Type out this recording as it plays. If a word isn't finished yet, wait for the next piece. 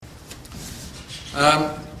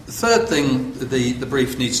The third thing the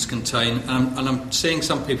brief needs to contain, and I'm seeing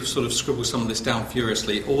some people sort of scribble some of this down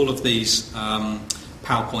furiously, all of these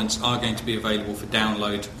PowerPoints are going to be available for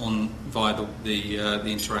download via the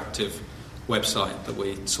interactive website that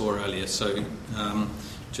we saw earlier. So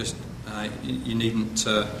you needn't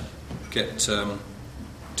get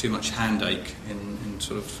too much handache in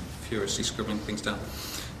sort of furiously scribbling things down.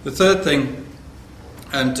 The third thing,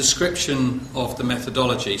 description of the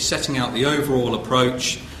methodology, setting out the overall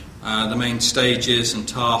approach, the main stages and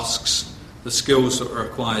tasks, the skills that are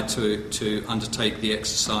required to undertake the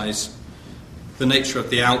exercise, the nature of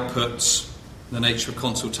the outputs, the nature of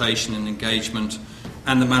consultation and engagement,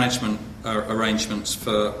 and the management arrangements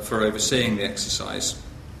for overseeing the exercise.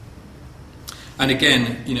 And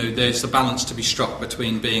again, there's the balance to be struck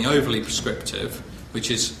between being overly prescriptive, which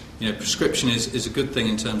is, prescription is a good thing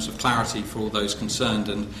in terms of clarity for all those concerned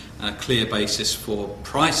and a clear basis for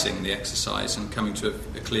pricing the exercise and coming to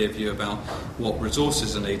a clear view about what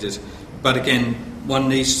resources are needed. But again, one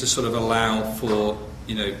needs to sort of allow for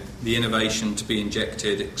the innovation to be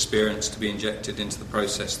injected, experience to be injected into the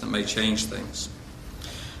process that may change things.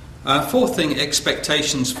 Fourth thing,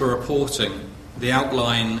 expectations for reporting. The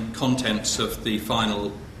outline contents of the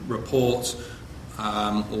final report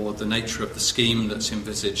or the nature of the scheme that's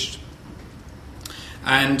envisaged.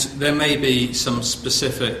 And there may be some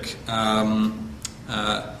specific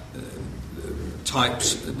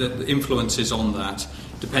types, the influences on that,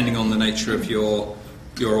 depending on the nature of your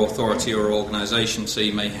authority or organisation. So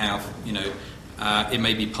you may have, it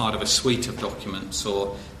may be part of a suite of documents,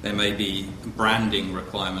 or there may be branding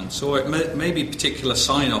requirements, or it may be particular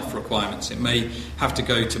sign-off requirements. It may have to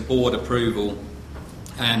go to board approval,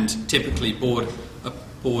 and typically board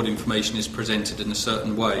information is presented in a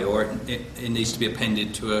certain way, or it needs to be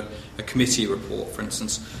appended to a committee report, for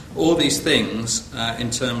instance. All these things, in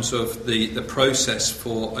terms of the process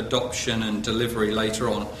for adoption and delivery later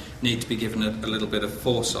on, need to be given a little bit of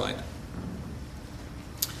foresight.